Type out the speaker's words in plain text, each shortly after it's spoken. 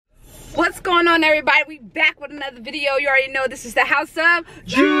What's going on, everybody? We back with another video. You already know this is the house of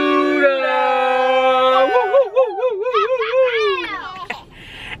Judah.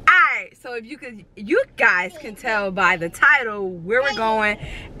 Alright, so if you guys can tell by the title where we're going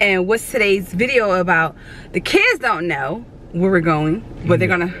and what's today's video about. The kids don't know where we're going, but they're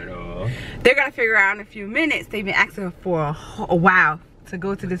gonna figure out in a few minutes. They've been asking for a while to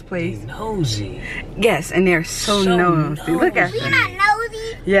go to this place. Nosy. Yes, and they're so nosy. Look at We're not nosy.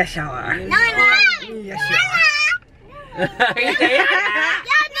 Yes, y'all are. No, no. Yes, y'all are.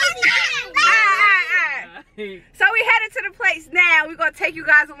 So we headed to the place now. We're gonna take you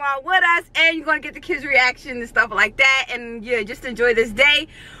guys along with us, and you're gonna get the kids' reaction and stuff like that. And yeah, just enjoy this day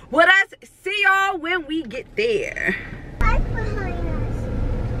with us. See y'all when we get there. Right behind us.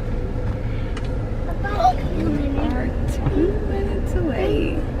 We are 2 minutes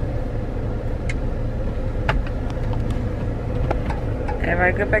away.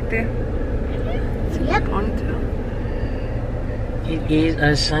 Everybody good back there? Yep. Ponytail. It is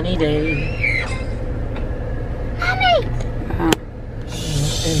a sunny day. Mommy!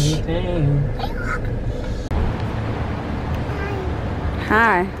 Anything.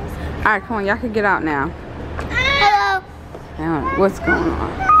 Hi. Alright, come on, y'all can get out now. Hello. What's going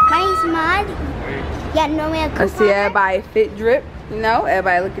on? My name's Molly. Yeah, no man. Let's see everybody fit drip. You know,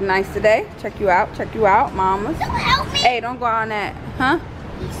 everybody looking nice today. Check you out, mamas. Don't help me. Hey, don't go on that. Huh?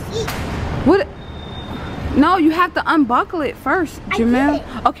 You see? What? No, you have to unbuckle it first, Jamel.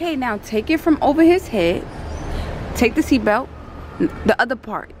 did. Okay, now take it from over his head. Take the seatbelt. The other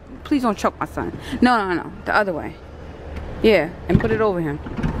part. Please don't choke my son. No. The other way. Yeah, and put it over him.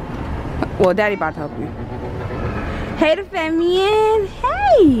 Well, Daddy about to help you. Hey, the family.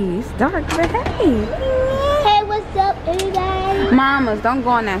 Hey, it's dark, but hey. Hey, what's up, everybody? Mamas, don't go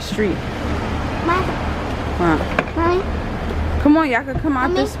on that street. Come on, y'all can come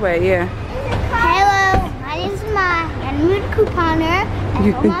out this way, yeah. Hello, my name's I'm a couponer.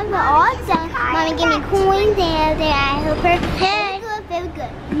 And Mama also, Mommy gave me coins and I help her. Hey, very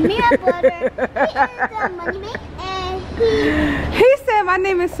good. Me and butter. He is the money man, and He said my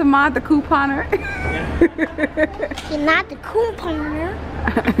name is Samad the couponer. he's not the couponer.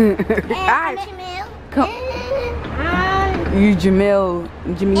 Alright. Jamil. Come. You Jamil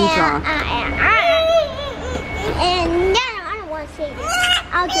Jamil. And yeah, I don't want to say this.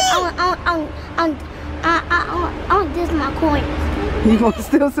 I'll do my coins. You gonna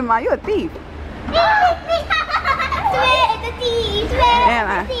steal somebody? You a thief. Swear it's a thief. Swear And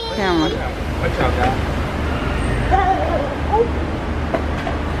it's a thief. camera. What y'all got?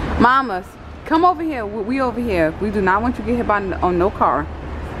 Mamas, come over here. We over here. We do not want you to get hit by on no car.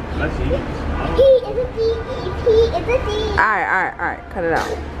 Let's see. He is a thief. He is a thief. Alright. Cut it out.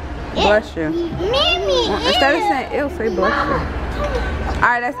 Bless you. Mammy, Instead of saying ill, say bless you.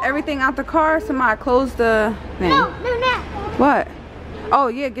 Alright, that's everything out the car. Somebody close the thing. No. What? Oh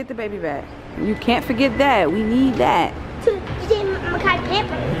yeah, get the baby bag. You can't forget that. We need that. You did my kind of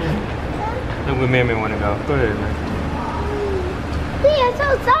paper. Look where Mammy want to go. Go ahead, man. Yeah, I'm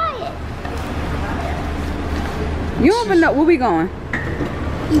so tired. You don't even know where we going.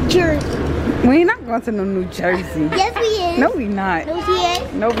 New Jersey. We ain't not going to no New Jersey. Yes, we is. No, we not. No, he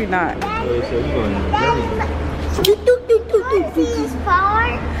is. No, we not. So we going to Jersey is far.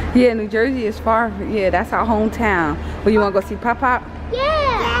 Yeah, New Jersey is far. Yeah, that's our hometown. Well, you want to go see Pop Pop?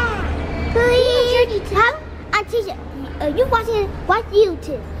 Yeah. Please. I'm teacher. You watch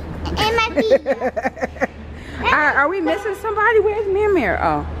YouTube. And my video. Are we missing somebody? Where's Mir?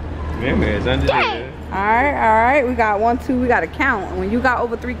 Oh. Mammy is under there. Alright. We got 1, 2. We got to count. When you got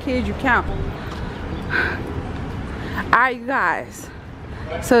over 3 kids, you count. Alright, you guys.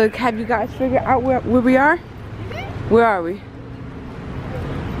 So, have you guys figured out where we are? Where are we?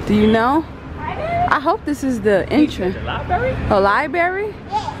 Do you know? I hope this is the entrance. The library? A library?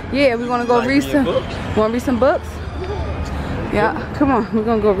 Yeah, we want to go read some. Want to read some books? Yeah, come on. We're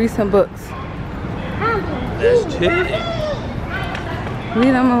going to go read some books. That's it.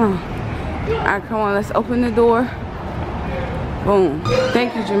 Leave them alone. Alright, come on. Let's open the door. Boom.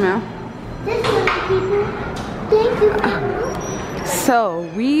 Thank you, Jamel. Thank you. So,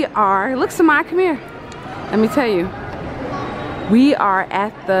 we are... Look, Samai, come here. Let me tell you. We are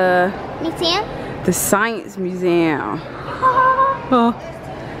at the Museum? The Science Museum. Oh.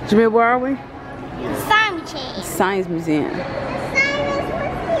 Jamil, where are we? Science Museum.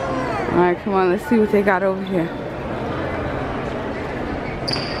 Alright, come on, let's see what they got over here.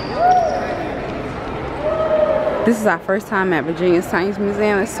 This is our first time at Virginia Science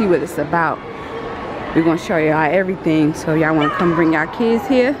Museum. Let's see what it's about. We're gonna show y'all everything. So y'all wanna come bring y'all kids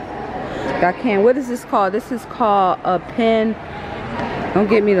here? Y'all can. What is this called? This is called a pen Don't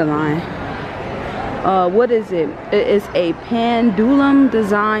get me the line. What is it? It is a pendulum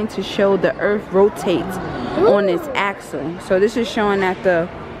designed to show the earth rotates on its axle. So this is showing that the,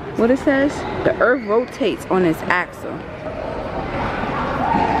 what it says? The earth rotates on its axle.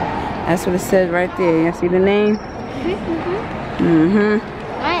 That's what it says right there. You see the name?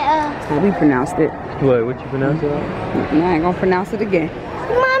 How we pronounced it. What you pronounced it? I ain't gonna pronounce it again.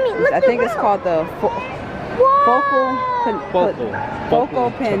 Mommy, look. I think it's called the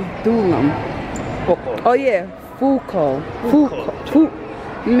focal pendulum. Oh yeah, Foucault.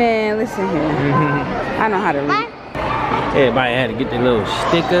 Man, listen here. I know how to read. Everybody had to get their little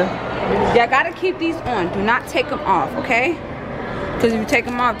sticker. Y'all gotta keep these on. Do not take them off, okay? Because if you take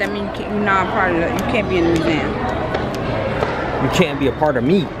them off, that means you're not a part of it. You can't be in the museum. You can't be a part of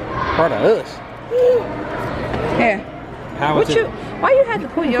me, part of us. Here. How is it? Why you had to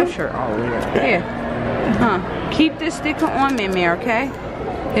put your shirt all the way up? Here. Keep this sticker on, Mary, okay?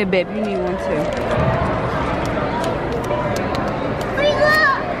 Here, babe, you need one too.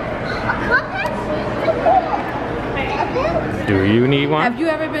 Do you need one? Have you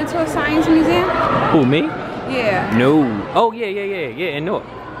ever been to a science museum? Who, me? Yeah. No. Oh, yeah, in Newark.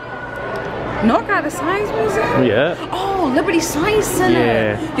 Newark got a science museum? Yeah. Oh, Liberty Science Center.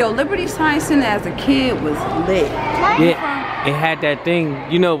 Yeah. Yo, Liberty Science Center as a kid was lit. Yeah, it had that thing,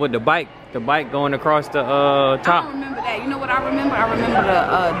 you know, with the bike going across the top. I don't remember that. You know what I remember? I remember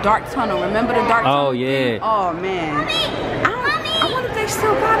the dark tunnel. Remember the dark tunnel? Oh, yeah. Oh, man. I wonder if they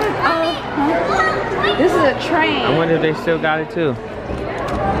still got it. This is a train. I wonder if they still got it too.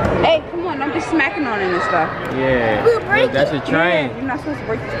 Hey, come on, don't be smacking on it and stuff. Yeah. Look, that's a train. Yeah, you're not supposed to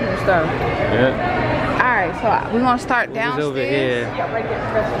break this kind of stuff. Yeah. Alright, so we're gonna start downstairs. Over here.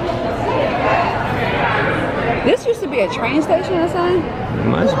 This used to be a train station or something? It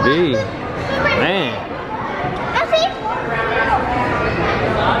must be. Man.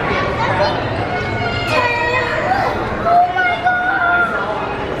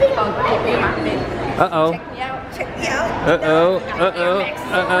 Uh-oh. Check me out.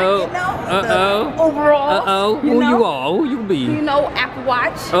 Overall. Who you are? Who you be? You know, Apple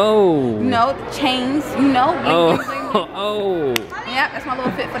Watch. Oh. You know, the chains. You know. Oh. Yeah, that's my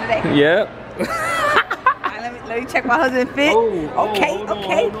little fit for today. Yep. Let me check my husband's fit. Okay.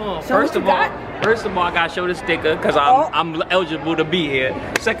 Hold on. First of all, I gotta show the sticker because I'm eligible to be here.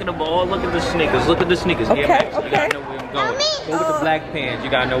 Second of all, look at the sneakers. Okay. You gotta know where I'm going. Go with the black pants. You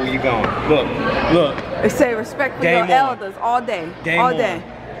gotta know where you're going. Look. They say respect for your elders all day. All day.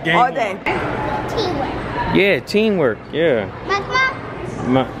 Teamwork. Yeah, teamwork. Yeah.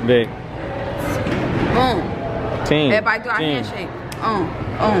 My big. Team. Everybody do our handshake.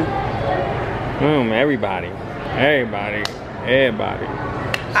 Everybody.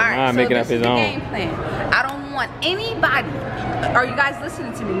 Alright, so making this up his is the own game plan. I don't want anybody. Are you guys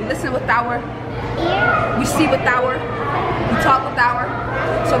listening to me? We listen with our ears. We see with our. We talk with our.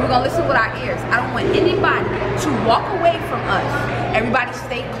 So we're gonna listen with our ears. I don't want anybody to walk away from us. Everybody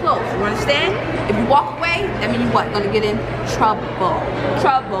stay close. You understand? If you walk away, that means you what? Gonna get in trouble.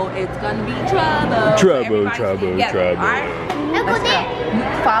 It's gonna be trouble. Trouble. Alright? Let's go.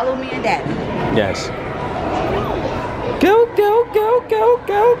 Follow me and Daddy. Yes. Go.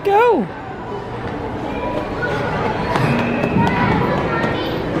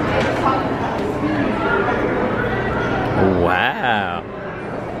 Wow.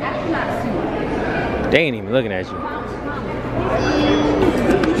 They ain't even looking at you.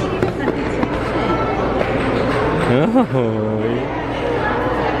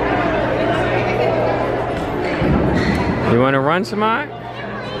 You want to run, Samad?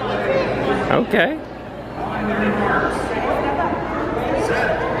 Okay.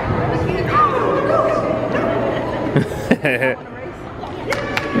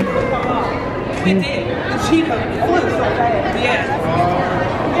 We did. The cheetah flew so fast. Yeah.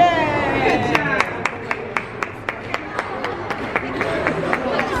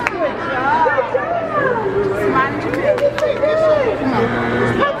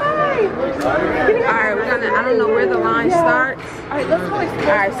 Alright, I don't know where the line starts. Alright,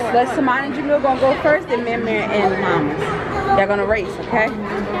 let's Samana and Jamil gonna go first, and Mary and Mama. Y'all gonna race, okay?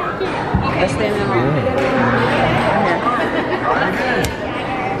 Let's stand in line.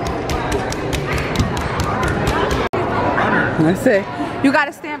 Let's see. You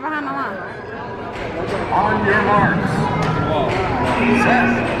gotta stand behind the line. On your marks.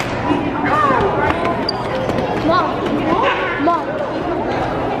 Mom.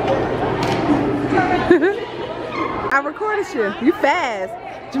 I recorded you. You fast.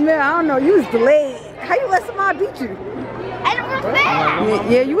 Jamil, I don't know. You was delayed. How you let somebody beat you? I don't know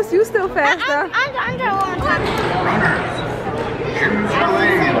fast. Yeah, you still fast though. I'm trying one more time. Choose your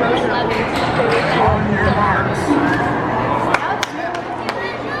lane. On your marks.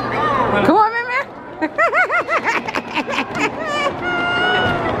 Come on, man.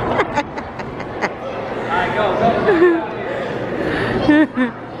 Alright, go.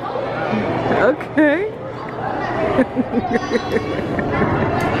 Okay.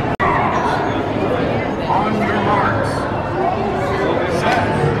 On your marks. Set.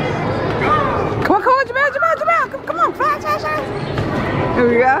 Go. Come on, Jamel. Come on, fast. Here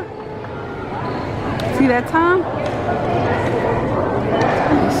we go. See that time?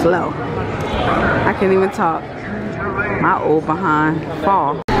 Slow. I can't even talk. My old behind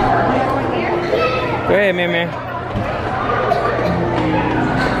fall. Go ahead, man.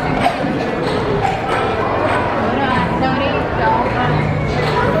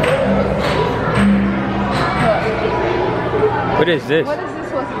 What is this? What is this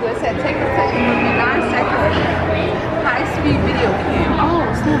supposed to do? It said take a second with the 9-second high-speed video cam. Oh,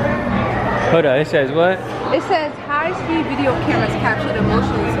 snap. Hold on, it says what? It says high-speed video cameras capture the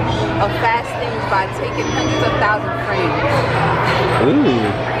emotions of fast things by taking hundreds of thousands of frames. Ooh.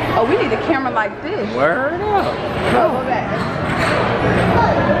 Oh, we need a camera like this. Word up. Go back.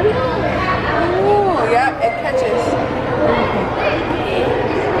 Ooh, yep, it catches.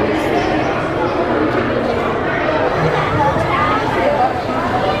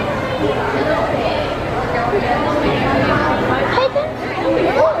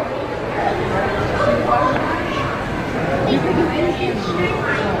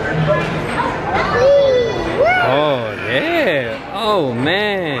 Oh, yeah. Oh,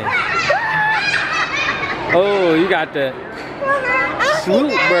 man. Oh, you got the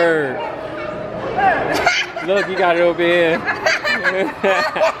swoop bird. Look, you got it over here.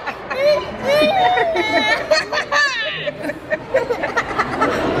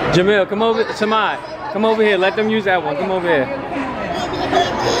 Jamil, come over. Samad, come over here. Let them use that one. Come over here.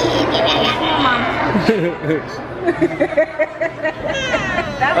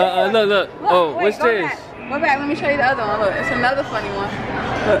 Look. Oh, Wait, what's go this? back. Go back. Let me show you the other one. Look, it's another funny one.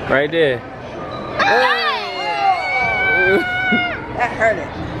 Look. Right there. That hurt it.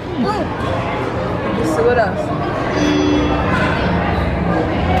 Let's see what else.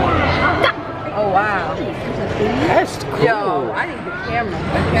 Oh wow. That's cool. Yo, I need the camera. The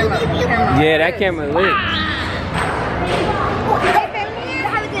camera. Yeah, that camera lit.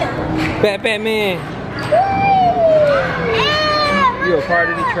 Batman. You're a part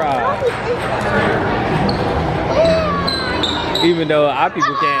of the tribe. Even though our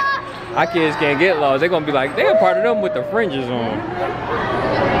kids can't get lost, they're gonna be like, they're a part of them with the fringes on.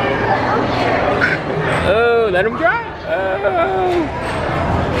 Oh, let them drive.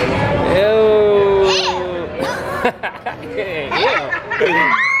 Oh. Yeah.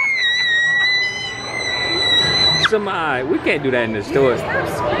 Samai, we can't do that in the stores.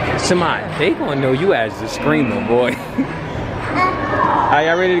 Samai, they gonna know you as the screamer, boy. Are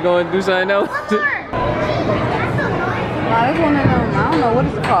y'all ready to go and do something else? Nah, that's one of them. I don't know what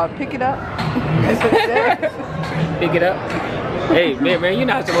is it called. Pick it up. Pick it up. Hey, man, you're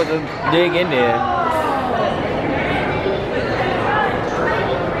not supposed to dig in there.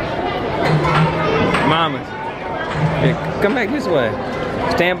 Mamas, hey, come back this way.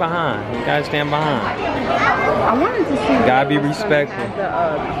 Stand behind. You gotta stand behind. I wanted to see. Gotta be respectful. At the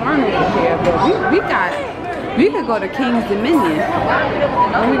carnival here, but we could go to King's Dominion.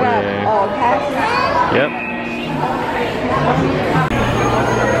 And we got passes. Yep.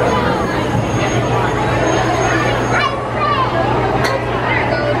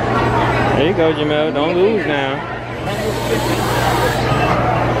 There you go, Jamel. Don't lose now.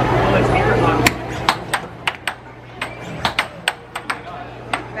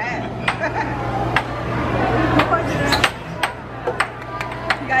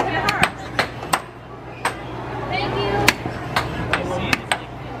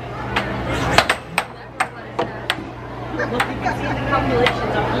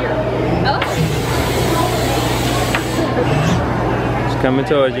 Coming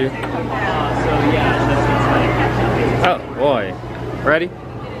towards you. Oh boy. Ready?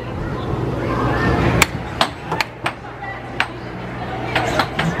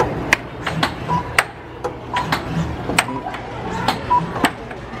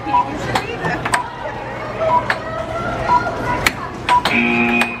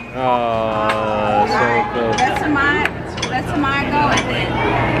 Oh, so close. Let somebody go and then.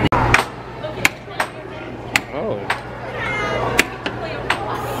 Oh.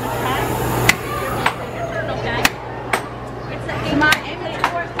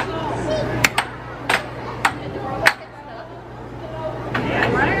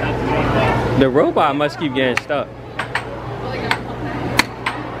 The robot must keep getting stuck.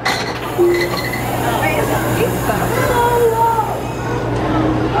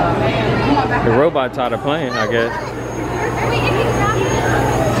 The robot taught her playing, I guess.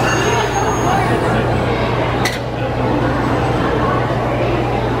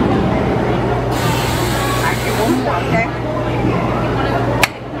 Okay.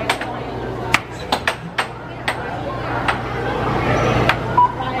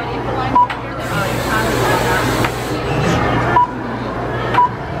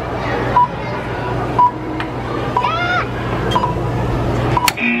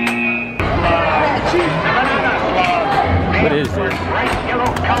 What is this?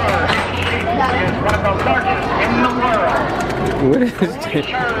 What is this?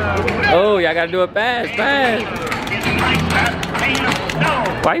 Oh, y'all gotta do it fast, fast.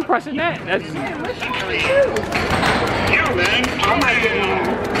 Why are you pressing that? That's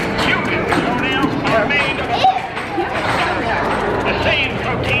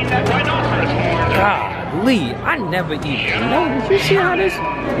golly, I never eat. No, did you see how this?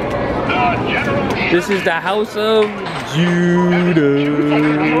 This is the house of Judah.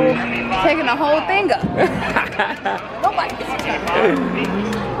 Taking the whole thing up. Nobody gets it. Are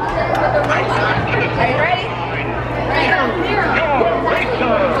you ready?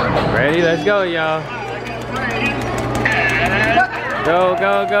 Ready? Let's go, y'all. Go,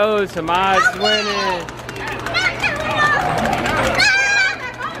 go, go. Samaj's winning.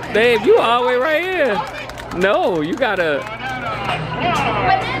 Babe, you all the way right here. No, you gotta.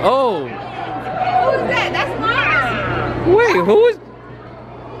 Oh. Who's that? That's mine. Wait, who's?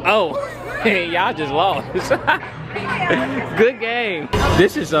 Oh, hey, y'all just lost. Good game.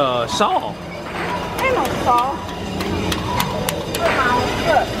 This is Saul. Ain't no Saul.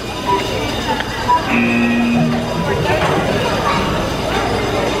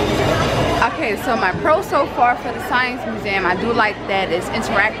 Okay, so my pro so far for the Science Museum, I do like that it's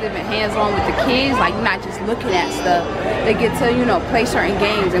interactive and hands-on with the kids. Like, you're not just looking at stuff. They get to, you know, play certain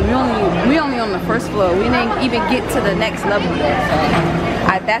games, and we only on the first floor. We didn't even get to the next level yet. So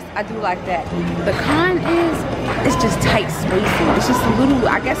I do like that. The con is it's just tight spacing. It's just a little.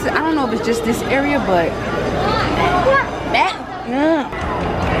 I guess I don't know if it's just this area, but that.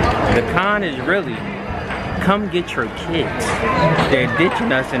 The con is really. Come get your kids. They're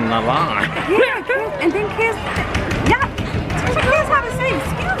ditching us in the line. Yeah, kids, and then kids, yeah, kids have to say,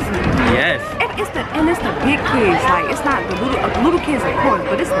 excuse me. Yes. It's the big kids. Like, it's not the little kids, of course,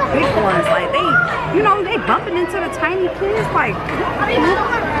 but it's the big ones. Like, they, you know, they bumping into the tiny kids. Like, all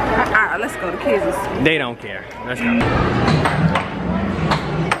right, let's go. The kids is. They don't care. Let's go.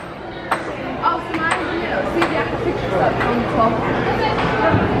 Oh, somebody, see if y'all can picture stuff on the 12th.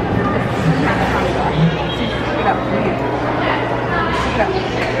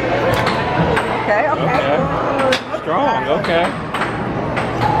 Okay, okay. Strong, okay.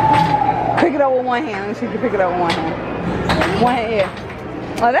 Pick it up with one hand. Let me see if you can pick it up with one hand. One hand, yeah.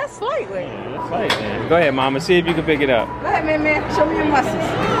 Oh, that's slightly. Yeah, that's light, man. Go ahead, Mama. See if you can pick it up. Go ahead, man. Show me your muscles.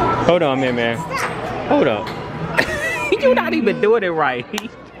 Hold on, man. Hold up. You're not even doing it right.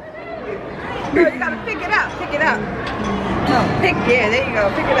 No, you gotta pick it up. Pick it up. No, yeah, there you go.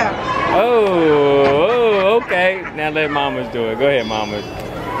 Pick it up. Oh, okay. Now let Mamas do it. Go ahead, Mamas.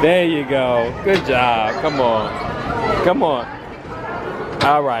 There you go. Good job. Come on. Come on.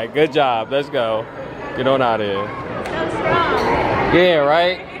 All right, good job. Let's go. Get on out of here. Yeah,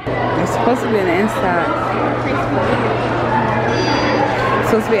 right? It's supposed to be on the inside. It's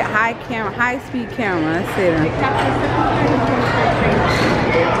supposed to be a high-speed camera. Let's see them.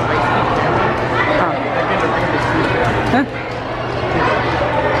 Huh?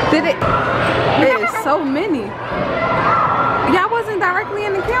 Did it? It is so many. Y'all wasn't directly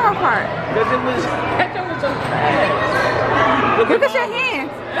in the camera part. Because it was so fast. Look at your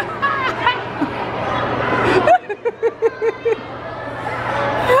hands.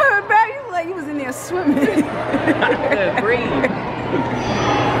 Barry, you look like you was in there swimming. I couldn't breathe.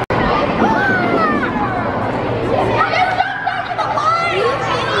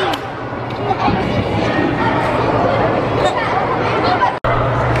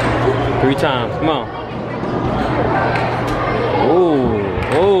 Three times, come on. Ooh,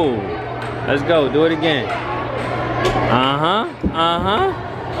 ooh. Let's go, do it again.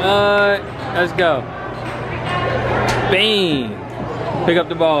 Let's go. Bang. Pick up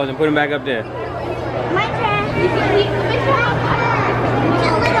the balls and put them back up there. My turn.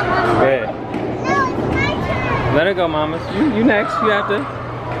 Go ahead. No, it's my turn. Let her go, mamas. You next, you have to.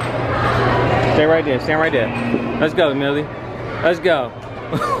 Stay right there, stand right there. Let's go, Millie. Let's go.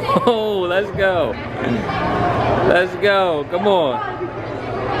 Oh, let's go. Let's go, come on.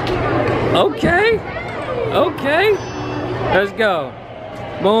 Okay, okay. Let's go.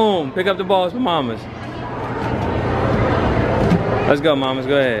 Boom, pick up the balls for mamas. Let's go, mamas,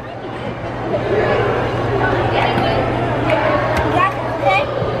 go ahead.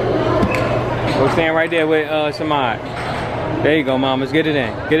 We'll stand right there with Samad. There you go, mamas. Get it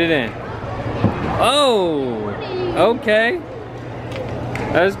in. Get it in. Oh, okay.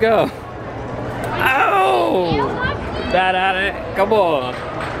 Let's go. Oh, come on.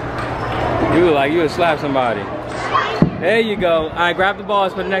 You look like you would slap somebody. There you go. All right, grab the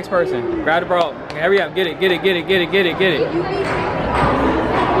balls for the next person. Grab the ball. Hurry up. Get it. Get it. Get it. Get it. Get it. Get it.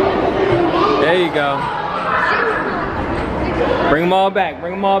 There you go. Bring them all back.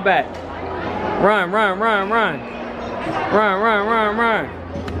 Bring them all back. Run, run, run, run. Run, run, run, run.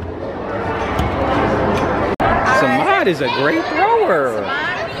 Samad is a great thrower.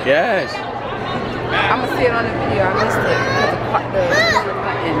 Yes. I'm gonna see it on the video. I missed it.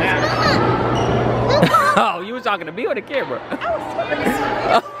 Oh, you was talking to me on the camera.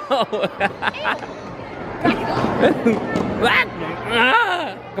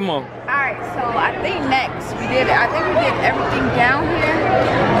 Come on. Alright, so I think next we did it. I think we did everything down here.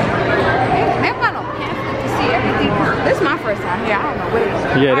 Maybe I don't pamphlet to see everything. This is my first time here. I don't know what it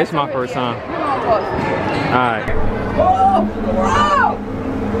is. Yeah, this is my first time. Alright. Whoa! Whoa!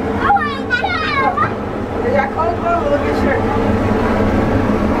 Did y'all close the door? Look at your shirt.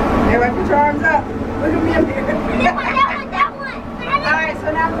 Everybody put your arms up. Look at me up here. Alright, so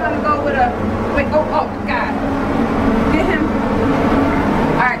now we're gonna go with a oh God. Get him.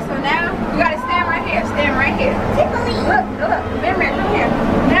 Alright, so now you gotta stand right here. Stand right here. Look, Mary, come here.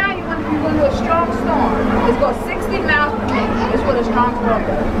 Now you're gonna do a strong storm. It's going 60 miles per minute. It's what a strong storm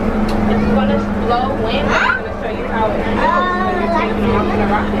does. It's gonna blow wind. I'm gonna show you how it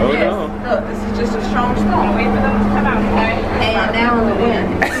Oh no. Look, this is just a strong storm. Wait for them to come out, okay? And now the wind.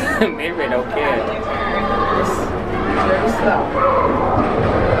 Maybe don't care. Very slow.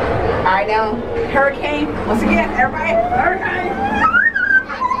 Alright, now hurricane. Once again, everybody, hurricane.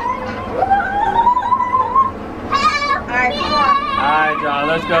 Alright, come on. Alright, y'all,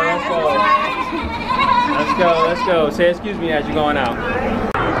 let's go, let's go. Let's go, let's go. Say excuse me as you're going out.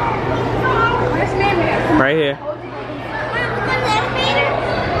 Where's Mary? Right here.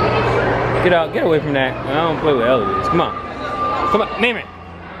 Get out, get away from that. I don't play with elevators. Come on. Come on, Mary.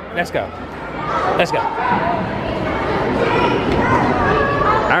 Let's go. Let's go.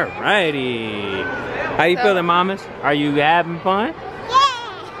 Alrighty. How you feeling, mamas? Are you having fun?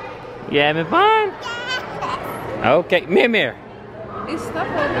 Yeah. You having fun? Yeah. Okay, Mary. It's stuff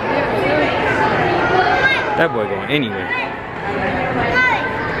over there. That boy going anywhere.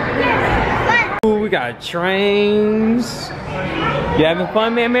 Ooh, we got trains. You having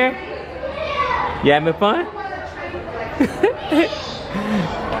fun, Mary? You having fun?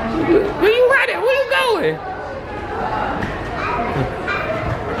 Where you riding? Where you going?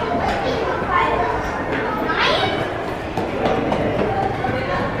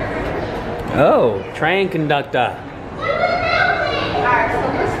 Oh, train conductor. Alright, so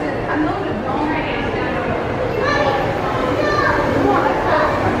listen, I know the dome.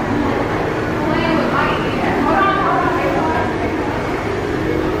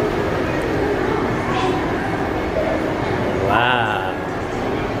 Wow.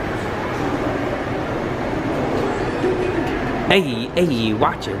 Hey, hey,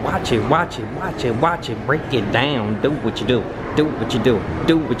 watch it, watch it, watch it, watch it, watch it. Break it down. Do what you do. Do what you do.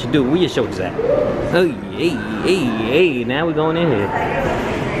 Do what you do. Where your shoulders at? Hey, hey, hey, hey. Now we're going in here.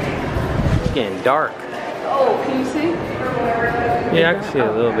 It's getting dark. Oh, can you see? Yeah, I can see it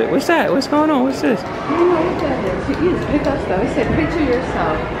a little bit. What's that? What's going on? What's this? I don't know what that is. You just pick up stuff. It said picture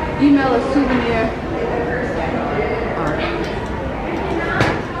yourself. Email a souvenir.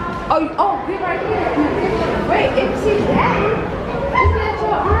 Oh, get right here. Wait, see that? Is that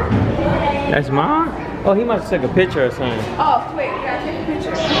your arm? That's mine? Oh, he must have took a picture or something. Oh, wait, we gotta take a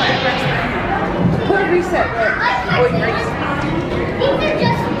picture. Come on, rest right here. Put a reset there. Oh, erase.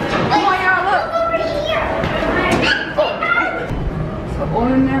 Come on, y'all, look. So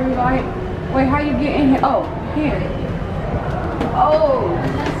ordinary light. Wait, how you get in here? Oh, here. Oh.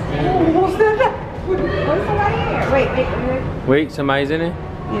 What's that? What's somebody here? Wait. Wait, somebody's in it?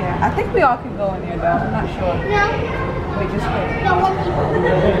 Yeah, I think we all can go in there though. I'm not sure. No. Wait, just wait. No, one people.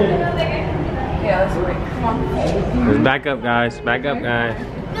 Yeah, let's wait. Come on. Let's back up, guys. Back up, guys.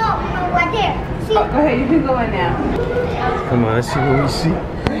 No, right there. See? Oh, go ahead, you can go in now. Come on, let's see what we see.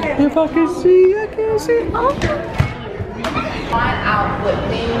 If I can see, I can see. Oh. Find out what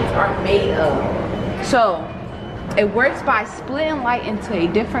things are made of. So, it works by splitting light into a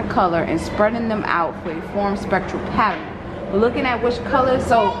different color and spreading them out for a form spectral pattern. We're looking at which colors.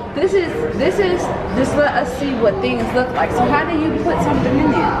 So this is just let us see what things look like. So how do you put something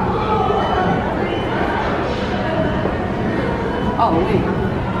in there? Oh wait.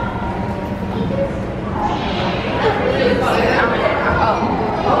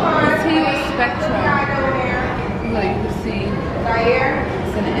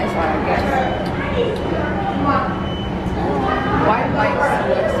 in the inside, I guess. White lights.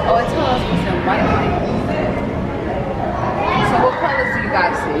 Oh, it tells us what's in white lights. So what colors do you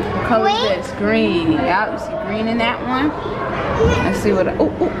guys see? What color is this? Green. Yeah, you see green in that one. Let's see what. Oh,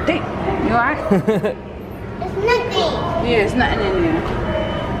 dang. You alright? There's nothing. Yeah, there's nothing in there.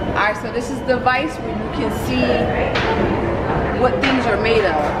 Alright, so this is the device where you can see what things are made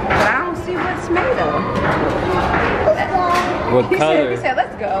of. But I don't see what's made of. What color? He said,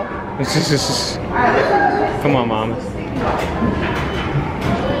 let's go. Come on, Mama. Let's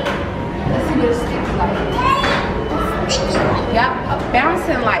see what it sticks like. Yep, a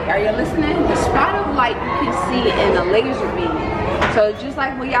bouncing light. Are you listening? The spot of light you can see in the laser beam. So just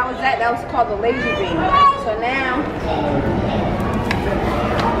like where y'all was at, that was called the laser beam. So now,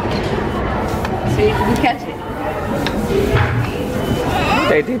 see if we catch it.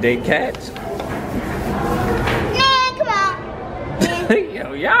 They catch. Nah, come on. Yo,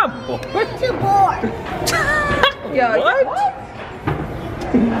 y'all bored. Too bored. Yo, What?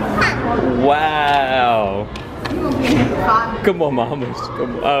 Wow. You gonna be in here for 5 minutes. Come on, mamas.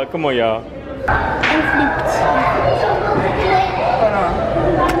 Come on, y'all. Hold on.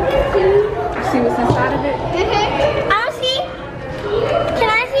 You see what's inside of it? I don't see. Can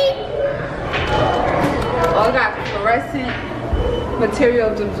I see? Oh, it got fluorescent material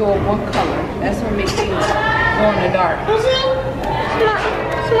to absorb one color. That's what makes things glow in the dark. You see?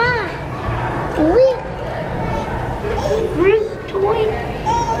 Smile. Where's the toy?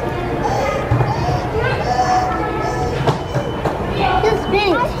 This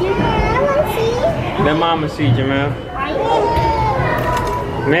big. I want to see. Let Mama see, Jamel.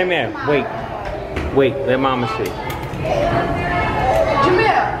 Man, wait. Let Mama see.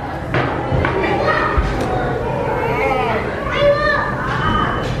 Jamil.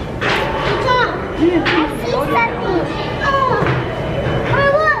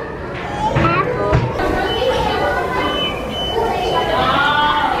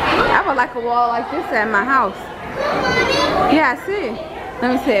 I would like a wall like this at my house. Yeah, I see. Let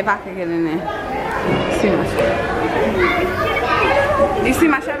me see if I can get in there. See my shadow. You see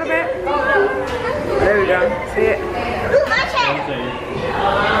my shadow back? There we go. See it? Ooh, my shadow.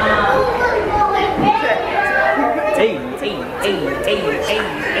 Hey.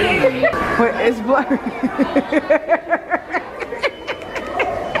 Wait, it's blurry.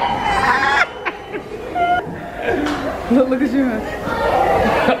 Look at you.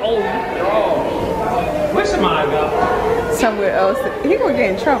 Oh. Where's somebody go? Somewhere else. He gonna get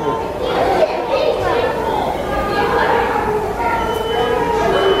in trouble.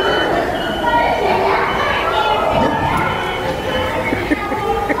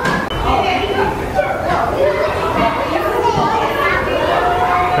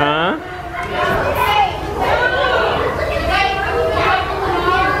 Huh?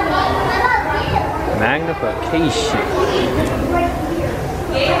 Magnification.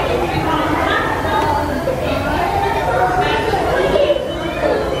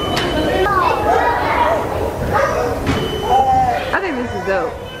 I think this is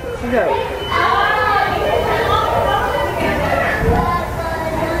dope. This is dope.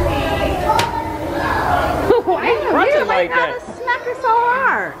 Why you like gotta that? smack it so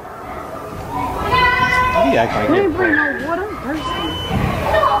hard? You act like We you're ain't bring pregnant. no water. I'm thirsty.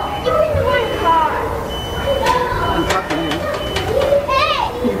 You bring the one car. I'm talking to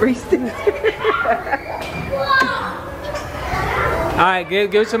you. You raced it. Alright,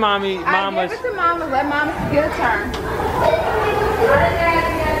 give it to mommy. Mamas. Give it to mama. Let mama get a turn.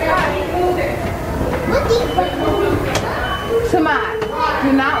 Samad, do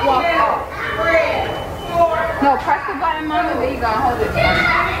not walk off. No, press the button, mama. There you go. Hold it.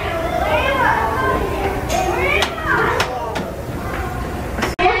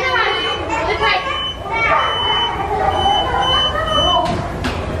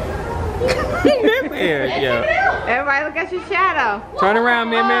 Yeah. Everybody look at your shadow. Turn around,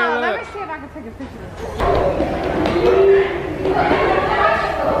 man. Let me Look. see if I can take a picture of this.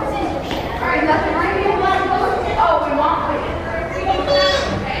 Alright, nothing right here? Oh, we want it.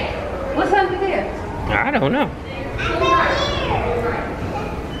 What's under there? I don't know.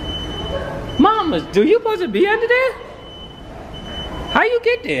 Mamas, do you supposed to be under there? How you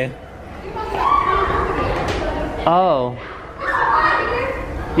get there? Oh.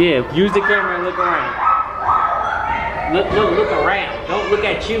 Yeah, use the camera and look around. Look around. Don't look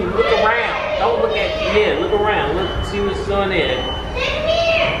at you. Look around. Don't look at you. Yeah, look around. Look, see what's on there.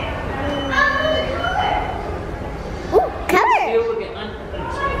 Ooh, color. Still looking under.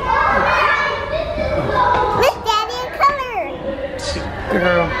 Miss Daddy in color.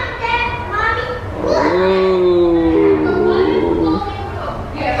 Girl. Ooh.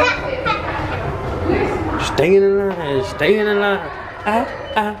 Staying alive, staying alive.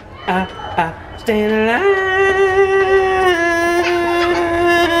 Staying alive.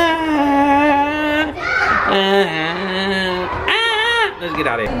 Let's get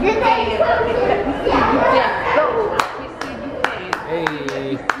out of here.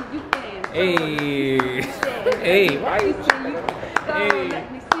 Hey. Hey. Why you hey.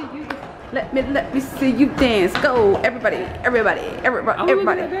 Let me see you dance. Go, everybody. Hey,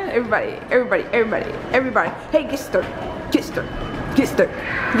 get stirred.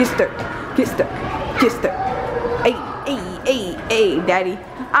 Hey, daddy.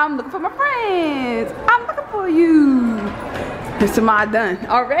 I'm looking for my friends. I'm looking for you. It's my done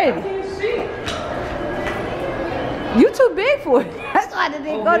already. You too big for it. That's why I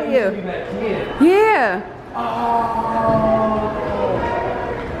didn't go to you. Yeah.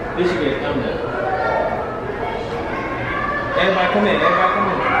 This should be a thumbnail. Everybody come in.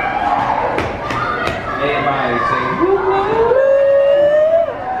 Everybody say, woo.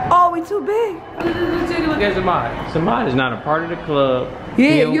 Oh, we too big. Take a look at Samad. Samad is not a part of the club.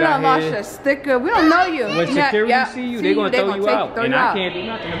 Yeah, you done lost your sticker. We don't know you. When security see you, they're going to throw you out. And I can't do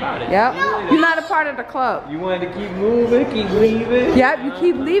nothing about it. Yep. You're not a part of the club. You wanted to keep moving, keep leaving. Yep, you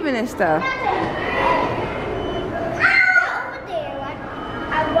keep leaving and stuff.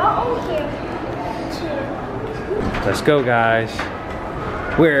 Let's go, guys.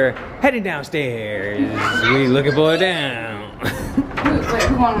 We're heading downstairs. We looking for it down.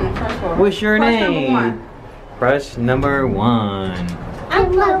 What's your name? Press number 1.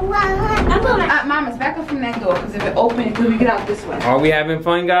 Mama's back up from that door because if it opens, we get out this way. Are we having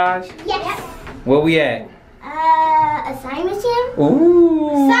fun, guys? Yes. Where we at? A science museum?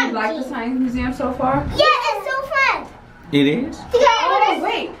 Ooh. You like the science museum so far? Yeah, it's so fun. It is? Oh,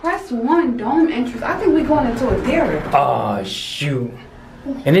 wait. Press 1, dome entrance. I think we're going into a theater. Oh, shoot.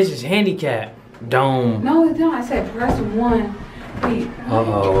 And this is handicap. Dome. No, it's not. I said press 1. Wait.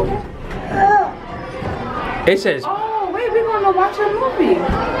 Uh-oh. It says... Oh, wait. We're going to watch a movie.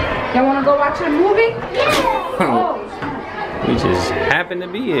 Y'all want to go watch a movie? Yeah. Oh. We just happen to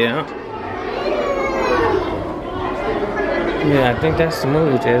be here. Yeah, I think that's the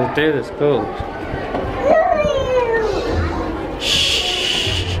movie. The theater's closed.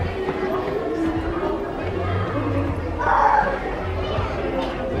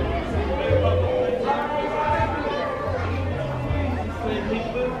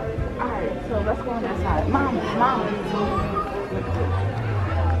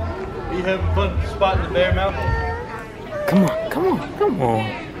 Are you having fun spotting the bear mouth? Come on.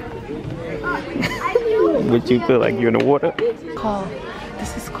 Would you feel like you're in the water? This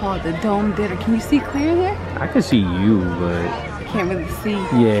is called the Dome Theater. Can you see clear there? I can see you, but... I can't really see.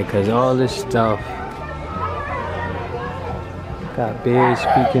 Yeah, because all this stuff. Got bears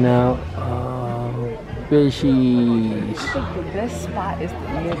speaking out. Fishies. I think the best spot is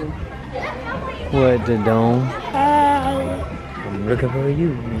the middle. What, the dome? I'm looking for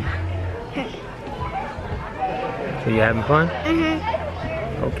you. So you having fun?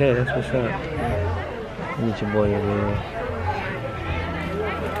 Mm-hmm. Okay, that's what's up. Get your boy over here.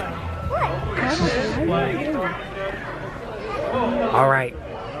 All right,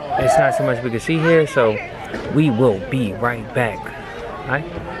 it's not so much we can see here, so we will be right back. All right?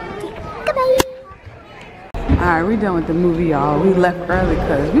 All right, we're done with the movie, y'all. We left early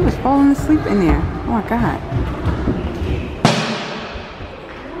because we was falling asleep in there. Oh my God.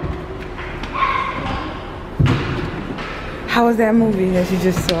 How was that movie that you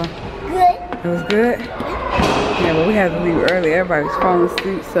just saw? Good. It was good? Yeah, but we had to leave early. Everybody was falling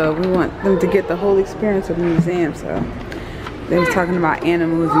asleep, so we want them to get the whole experience of the museum. So they was talking about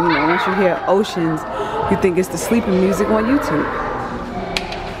animals, and you know, once you hear oceans, you think it's the sleeping music on YouTube.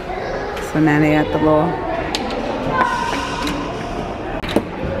 So now they at the law.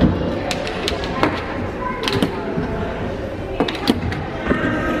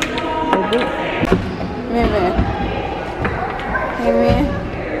 Hey man. Hey man.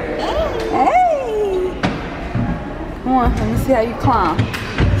 Hey. Come on, let me see how you climb.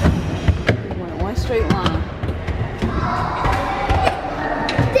 You went one straight line.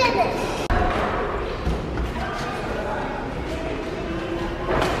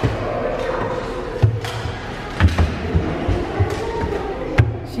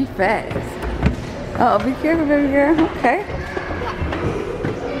 She fast. Oh, be careful, baby girl. Okay.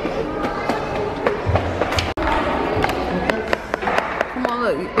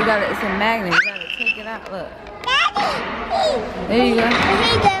 Look, you got it. It's a magnet. You gotta take it out. Look. There you go.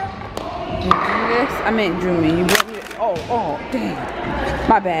 Here you go. You drew this? I meant drew me. You drew it. Oh, damn.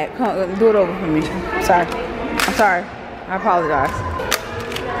 My bad. Come on, do it over for me. I'm sorry. I apologize.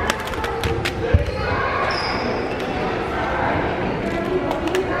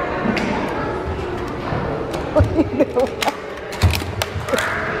 He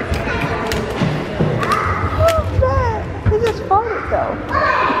just farted though.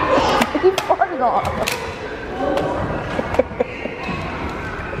 He farted off.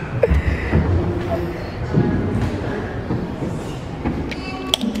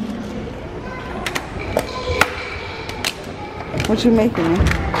 What you making?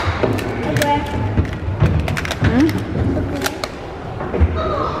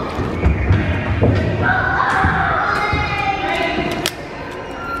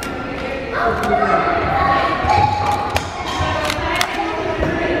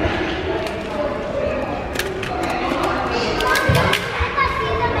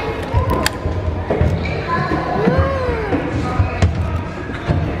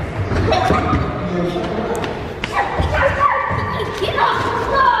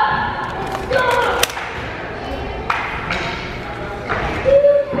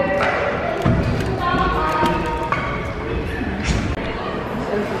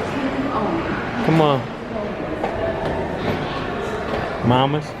 Come on.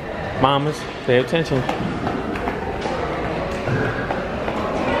 Mamas, pay attention.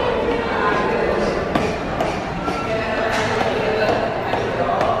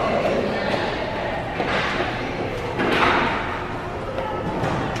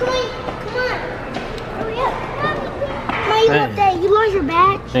 You lost your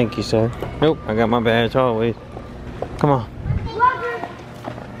badge? Thank you, sir. Nope, I got my badge always. Come on.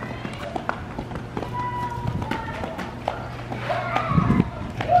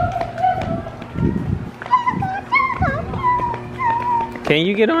 Can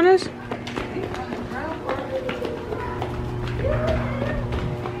you get on this?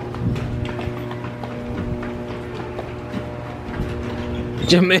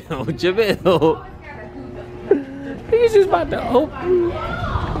 Jamil. He's just about to open.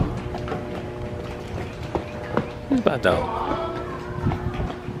 He's about to open.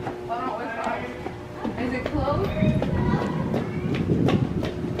 Is it closed?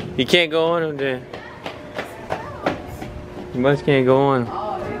 You can't go on there. You must can't go on.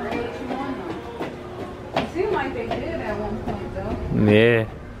 Oh, they let you on though. It seemed like they did at one point though. Yeah.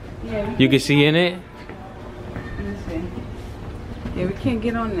 Yeah. You can see in it? Let me see. Yeah, we can't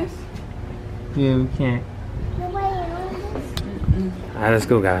get on this. Yeah, we can't. Alright, let's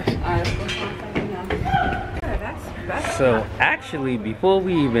go, guys. Alright, let's go find something else. Yeah, that's So actually, before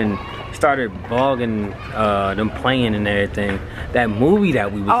we even started vlogging them playing and everything, that movie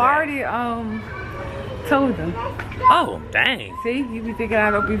that we was I at. already told them. Oh, dang. See, you be thinking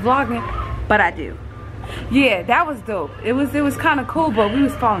I don't be vlogging, but I do. Yeah, that was dope. It was kind of cool, but we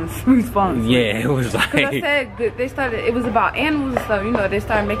was falling asleep. Yeah, it was like. Cause I said they started. It was about animals and stuff. You know, they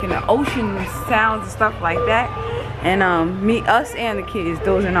started making the ocean sounds and stuff like that. And us and the kids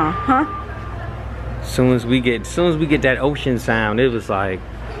dozing off, huh? Soon as we get that ocean sound, it was like,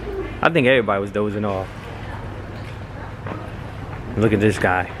 I think everybody was dozing off. Look at this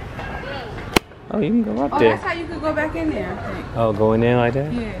guy. Oh, you can go up there. That's how you could go back in there, I think. Oh, go in there like that?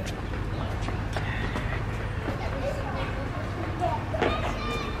 Yeah.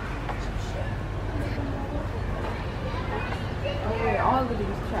 Oh yeah, all of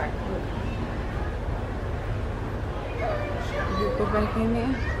these tracks. You go back in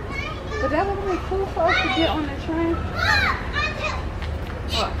there. But that would have been cool for us to get on the train.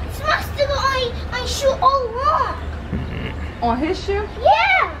 What? It's still on shoe all wrong. On his shoe?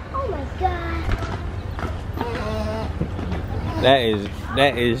 Yeah. Oh my god.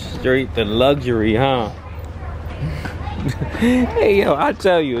 That is straight the luxury, huh? Hey yo, I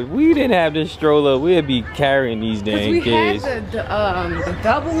tell you, if we didn't have this stroller, we'd be carrying these dang kids. We had the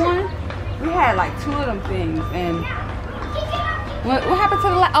double one. We had like 2 of them things, and what happened to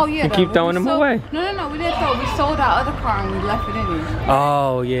the oh yeah? You keep throwing them away. No, we didn't throw. We sold our other car and we left it in here.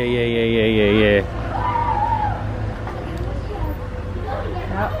 Oh yeah.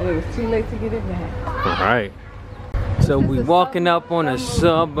 It was too late to get it back. All right. So we walking up on a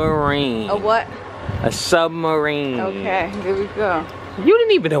submarine. A what? A submarine. Okay, here we go. You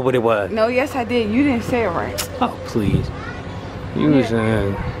didn't even know what it was. No, yes I did. You didn't say it right. Oh please. You was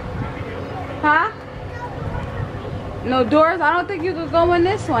Huh? No doors? I don't think you could go in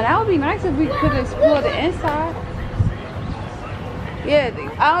this one. That would be nice if we could explore the inside. Yeah,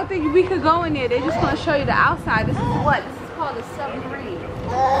 I don't think we could go in there. They're just going to show you the outside. This is what? This is called a submarine.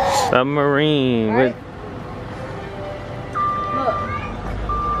 Submarine. Right? With Look.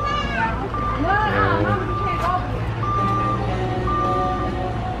 No, you can't go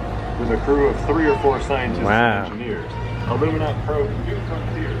here. With a crew of 3 or 4 scientists Wow. and engineers. Illuminati Pro Computer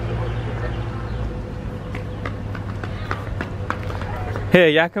Frontiers. here,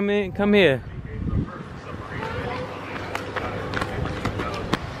 y'all come in, come here.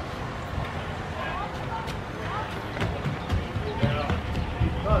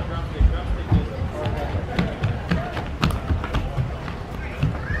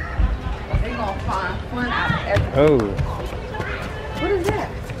 They gonna find fun out of everything. Oh. What is that?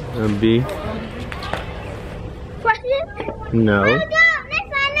 A B. Question? No. There we go. Next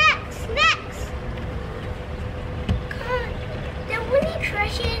one, next. Come on. Did Winnie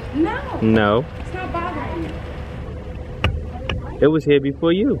crush it? No. No. It's not bothering you. It was here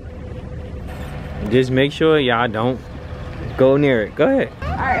before you. Just make sure y'all don't go near it. Go ahead.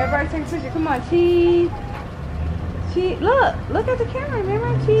 Alright, everybody take a picture. Come on, cheese. Cheese. Look at the camera,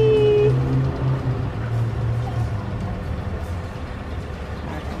 remember? Cheese.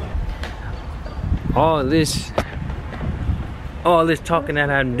 All this talking that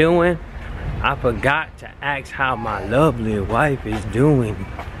I'm doing, I forgot to ask how my lovely wife is doing.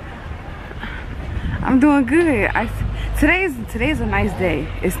 I'm doing good. Today's a nice day.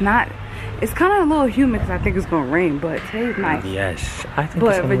 It's kind of a little humid because I think it's gonna rain, but today's nice. Yes, I think.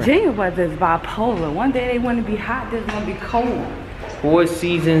 But Virginia weather is bipolar. One day they want to be hot, then it's gonna be cold. 4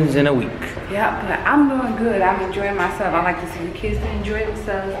 seasons in a week. Yeah, but I'm doing good. I'm enjoying myself. I like to see the kids enjoy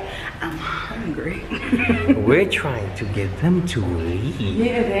themselves. I'm hungry. We're trying to get them to leave.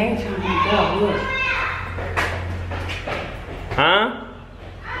 Yeah, they ain't trying to go. Look. Huh?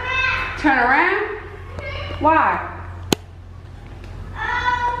 Turn around. Why?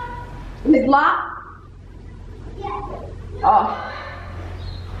 It's locked? Oh.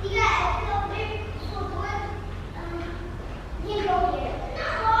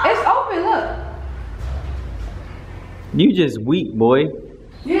 It's open, look. You just weak, boy.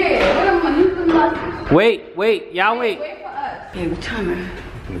 Yeah, Wait, y'all wait. Wait for us. Yeah, we're trying to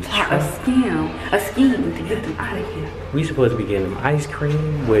plot a scheme to get them out of here. We supposed to be getting them ice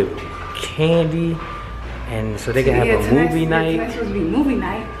cream with candy, and so they can have a movie night. Tonight's supposed to be movie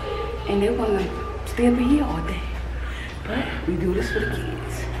night, and they want to stay up in here all day. But we do this for the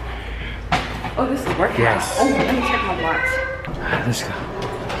kids. Oh, this is working. Yes. Oh, let me check my watch. Let's go.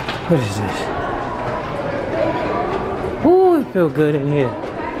 What is this? Ooh, it feels good in here.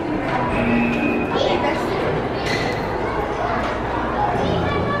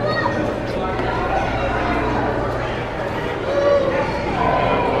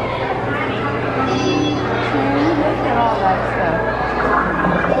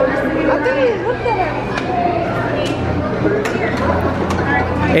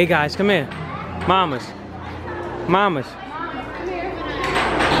 Hey guys, come here. Mamas.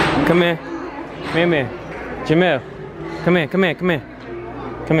 Come here. Come here. Jamil. Come here. Come here.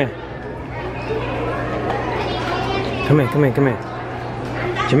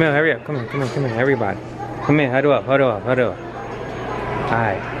 Jamil, hurry up. Come here. Everybody. Come here. Huddle up.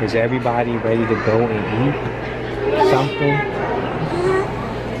 Alright, is everybody ready to go and eat something?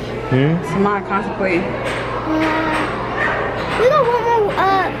 Samara contemplating. We got one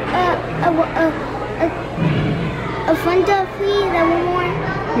more, a Fanta, please, and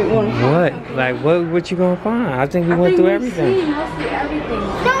one more. What? Like, what you gonna find? I think we went through everything. Mostly everything.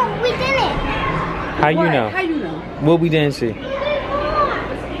 No, we didn't. How you know? How you know? What we didn't see?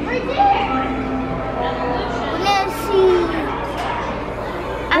 Right there. Let's see.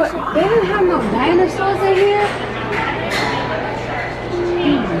 What? They didn't have no dinosaurs in here?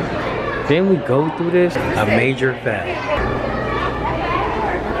 Didn't we go through this? A major fact.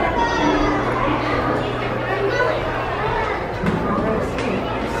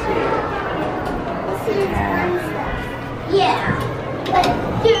 Yeah, but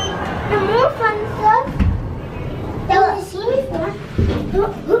the more fun stuff that we've seen before.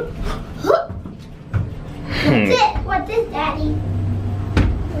 What's this, Daddy?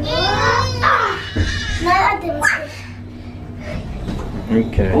 No, that didn't work.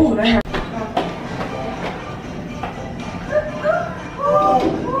 Okay. Oh, that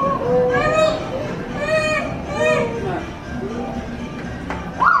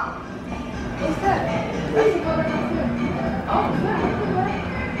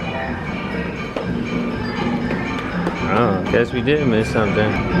Oh, guess we did miss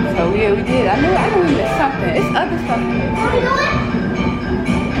something. So yeah, we did. I knew we missed something. It's other stuff.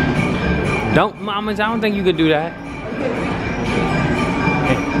 Don't, mamas, I don't think you could do that.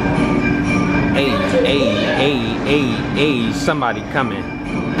 Hey, somebody coming.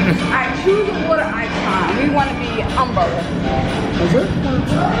 Alright, choose a water icon. We want to be umbrella. Is it?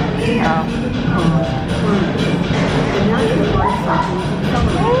 Yeah.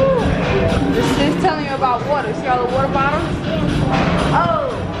 This is telling you about water. See all the water bottles? Oh!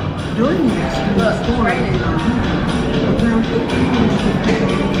 Look, it's raining.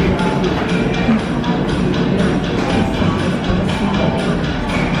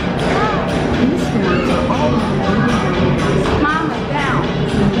 Mama, down.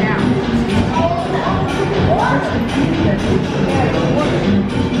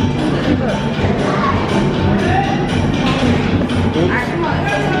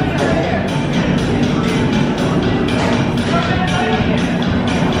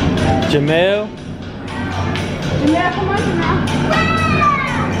 Jamel? Jamel, come on, Jamel.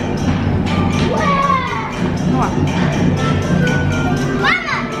 Come on.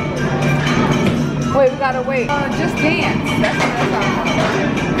 Mama! Wait, we gotta wait. Just dance. That's all.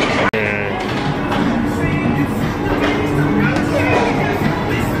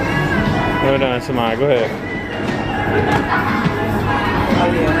 Hold on, Samai, go ahead. Oh,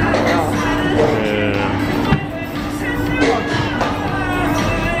 yeah. Yeah.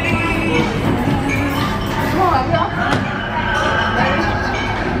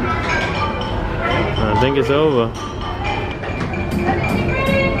 I think it's over.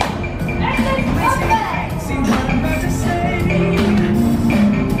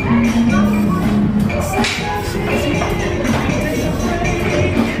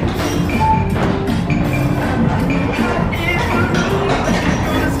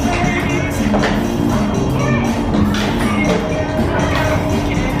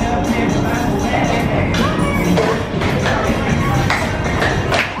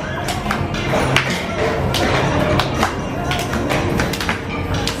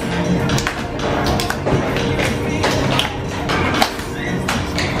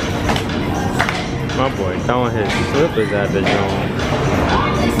 My boy throwing his slippers at the joint.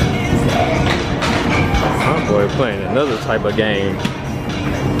 My boy playing another type of game.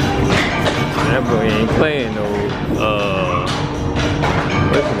 That boy ain't playing no,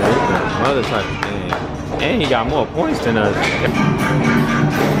 what's the name? Another type of game. And he got more points than us.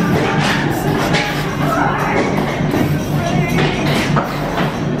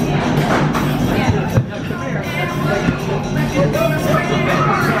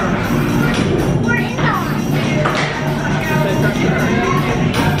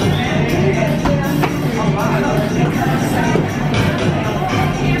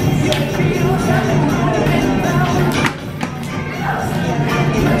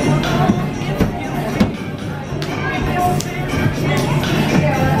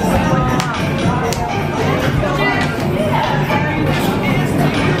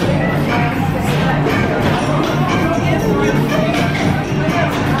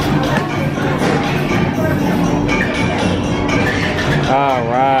 All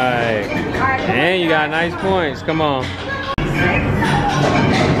right. And you got nice points. Come on.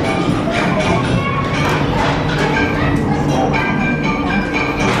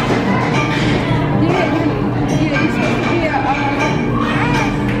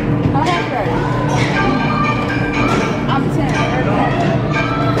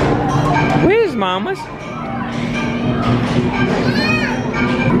 Where's Mama's?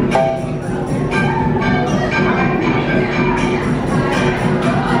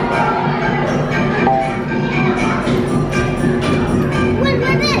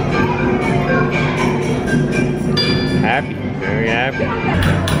 Happy, very happy.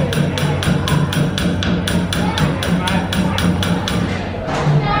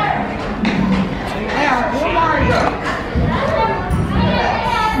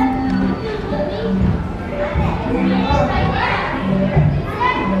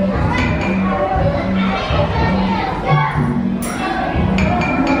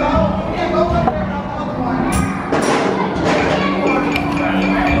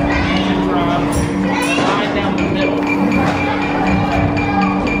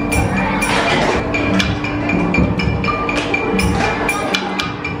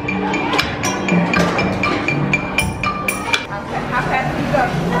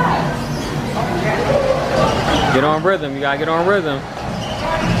 Get on rhythm, you gotta get on rhythm.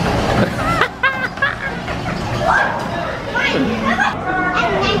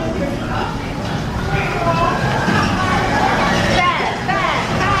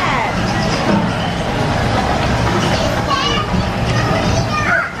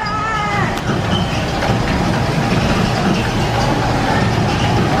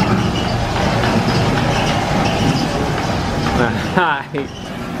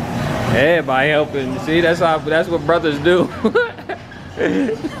 Everybody helping. See, that's what brothers do.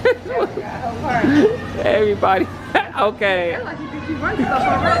 Everybody. Okay.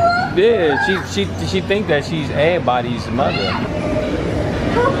 Yeah, she think that she's everybody's mother.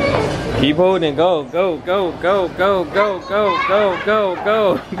 Keep holding. Go, go, go, go, go, go, go, go, go,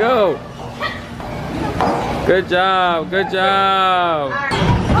 go, go. Good job. Good job.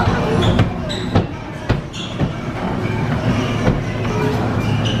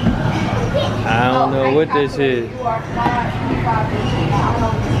 I don't know what this is.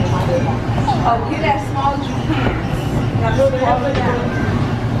 Oh, get as small as you can. Now move it up and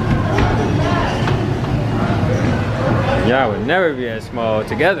down. Y'all would never be as small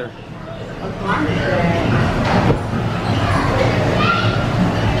together.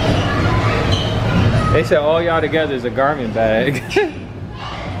 They said all y'all together is a garment bag.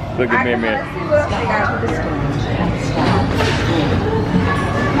 Look at me, man.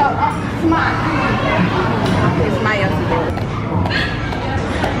 Come on. It's my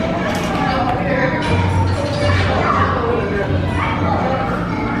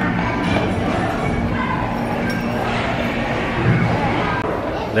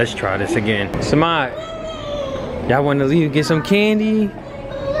Let's try this again. Samad, y'all want to leave get some candy?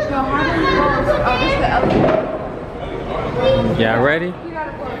 Y'all ready?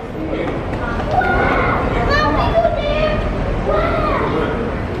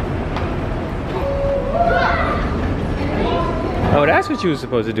 Oh, that's what you were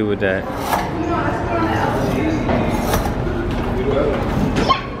supposed to do with that.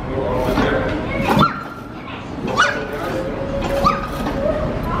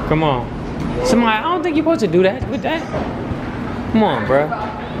 Come on. Somebody, I don't think you're supposed to do that with that. Come on, bro.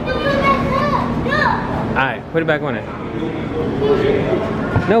 Alright, put it back on there.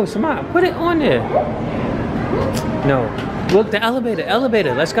 No, somebody, put it on there. No. Look, the elevator,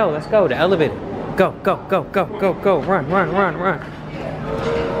 elevator. Let's go, the elevator. Go, go, go, go, go, go. Run, run, run, run.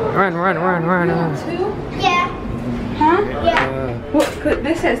 Run, run, run, run, run. Yeah. Huh? Yeah. What?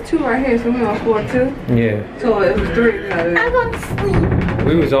 This says 2 right here, so we on floor 2? Yeah. So it was 3. I'm going to sleep.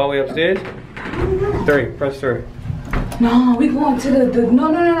 We was all the way upstairs? 3, press 3. No, we going to the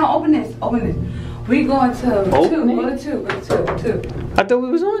no, open this. We going to 2, go to 2. I thought we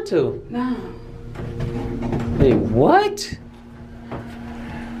was on 2. No. Wait, what?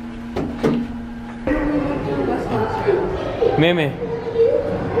 Mimi.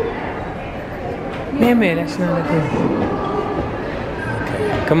 Mimi, that's not a good.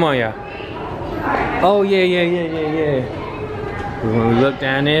 Okay. Come on, y'all. Oh, yeah. When we look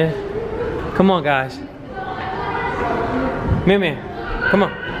down there. Come on, guys. Mimi, come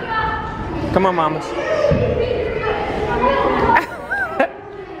on. Come on, mamas.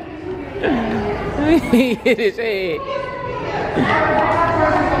 He hit his head.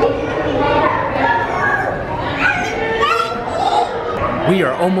 We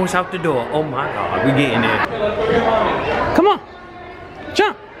are almost out the door. Oh my God, we getting there. Come on,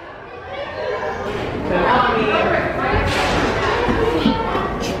 jump.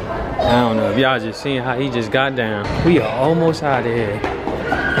 I don't know if y'all just seen how he just got down. We are almost out of here.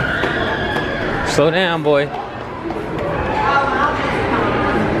 Slow down, boy.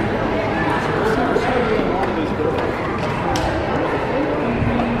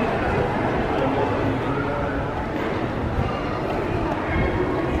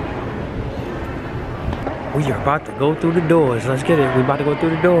 We are about to go through the doors. Let's get it. We about to go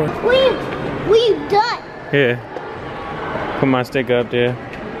through the doors. We done. Here. Put my sticker up there.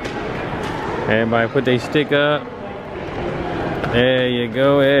 Everybody put their stick up. There you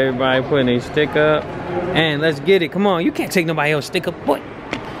go. Everybody putting their stick up. And let's get it. Come on. You can't take nobody else's stick up, boy.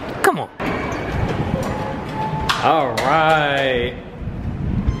 Come on. All right.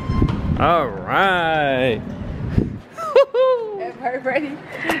 All right. Everybody ready?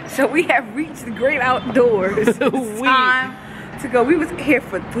 So we have reached the great outdoors. It's time to go. We was here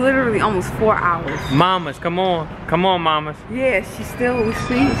for literally almost 4 hours. Mamas, come on. Come on, mamas. Yeah, she's still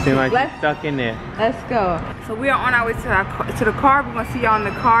asleep. Seems like she's stuck in there. Let's go. So we are on our way to the car. We're gonna see y'all in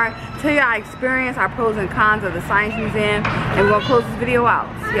the car. Tell you our experience, our pros and cons of the Science Museum, and we're gonna close this video out.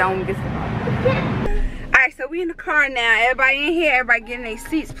 See y'all when we get started. Alright, so we in the car now. Everybody in here, everybody get in their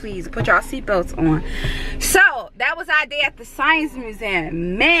seats, please. Put y'all seatbelts on. So that was our day at the Science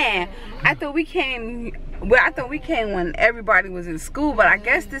Museum. Man, I thought we came when everybody was in school, but I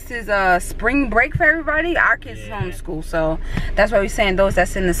guess this is spring break for everybody. Our kids is home school, so that's why we're saying those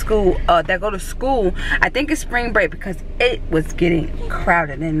that's in the school, that go to school, I think it's spring break because it was getting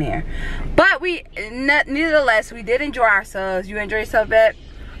crowded in there. But nevertheless, we did enjoy ourselves. You enjoy yourself, Beth?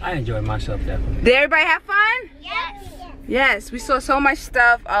 I enjoyed myself definitely. Did everybody have fun? Yes. Yes, we saw so much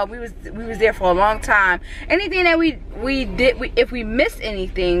stuff. We was there for a long time. Anything that we did, if we missed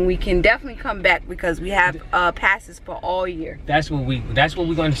anything, we can definitely come back because we have passes for all year. That's what we're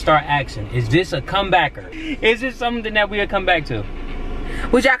going to start asking. Is this a comebacker? Is this something that we'll come back to?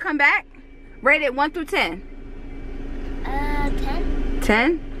 Would y'all come back? Rate it 1 through 10. 10.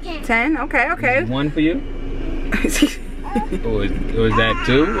 10? 10? Okay. 1 for you? or is that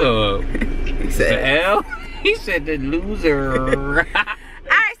 2? He said L. He said the loser. Alright,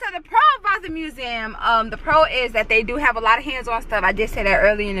 so the pro about about the museum, the pro is that they do have a lot of hands-on stuff. I did say that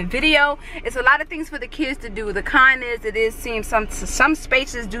earlier in the video. It's a lot of things for the kids to do. The con is it is seems some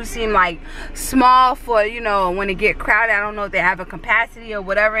spaces do seem like small for, you know, when it get crowded. I don't know if they have a capacity or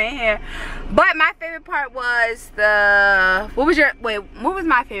whatever in here. But my favorite part was the what was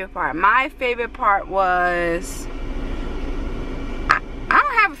my favorite part? My favorite part was I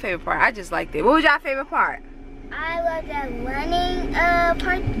don't have a favorite part. I just liked it. What was your favorite part? I love the running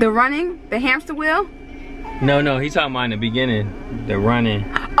part. The running? The hamster wheel? No, he's talking about in the beginning. The running.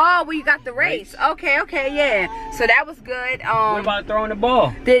 Oh, well, you got the race. Okay, yeah. So that was good. What about throwing the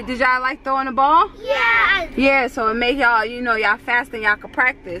ball? Did y'all like throwing the ball? Yeah. Yeah, so it make y'all, you know, y'all faster and y'all can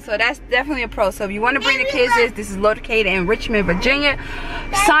practice. So that's definitely a pro. So if you want to bring the kids, this is located in Richmond, Virginia.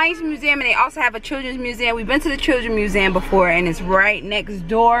 Science Museum, and they also have a children's museum. We've been to the children's museum before, and it's right next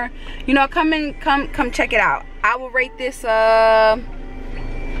door. You know, come check it out. I will rate this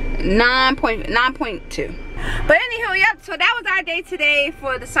 9.2. But anywho, yep, so that was our day today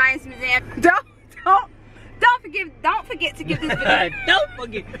for the Science Museum. Don't forget to give this video. Don't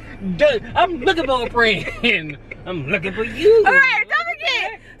forget. I'm looking for a friend. I'm looking for you. Alright, don't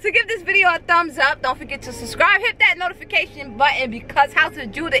forget to give this video a thumbs up. Don't forget to subscribe. Hit that notification button because House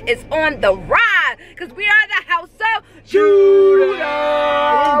of Judah is on the rise. Because we are the House of Judah.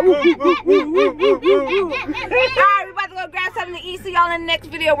 Alright, we're about to go grab something to eat. See y'all in the next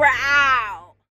video. We're out.